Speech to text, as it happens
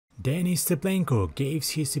Denis Cyplenkov gave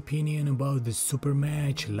his opinion about the super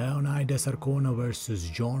match Leonidas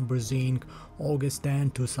versus Brzenk, August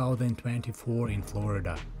 10, 2024 in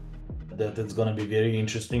Florida. That it's gonna be very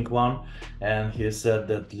interesting one, and he said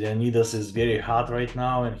that Leonidas is very hot right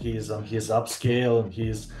now and he's on his upscale and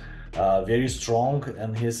he's very strong,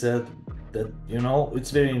 and he said that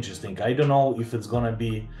it's very interesting. I don't know if it's gonna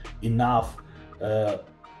be enough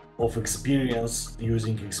of experience,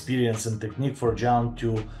 using experience and technique for John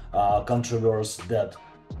to controverse that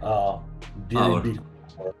very big.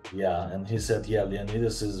 Yeah, and he said, yeah,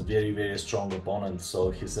 Leonidas is very strong opponent.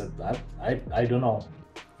 So he said, I don't know.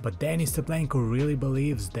 But Denis Cyplenkov really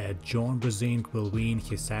believes that Brzenk will win.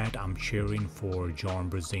 He said, I'm cheering for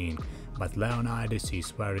Brzenk, but Leonidas is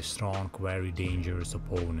very strong, very dangerous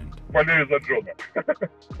opponent.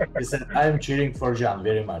 He said, I'm cheering for John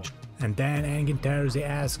very much. And then Engin Terzi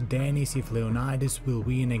asked Denis if Leonidas will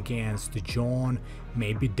win against John.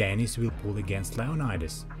 Maybe Denis will pull against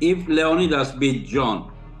Leonidas. If Leonidas beat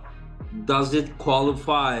John, does it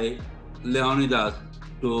qualify Leonidas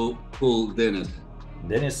to pull Denis?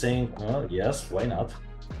 Denis saying, well, yes, why not?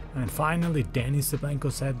 And finally, Denis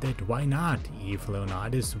Cyplenkov said that why not? If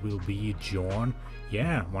Leonidas will beat John,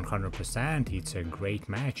 yeah, 100%, it's a great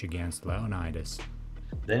match against Leonidas.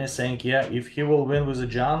 Denis saying, yeah, if he will win with a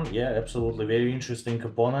John, yeah, absolutely, very interesting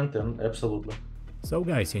opponent, and absolutely. So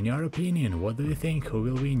guys, in your opinion, what do you think? Who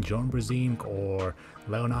will win, Brzenk or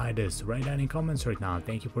Leonidas? Write down in comments right now.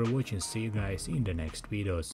 Thank you for watching. See you guys in the next videos.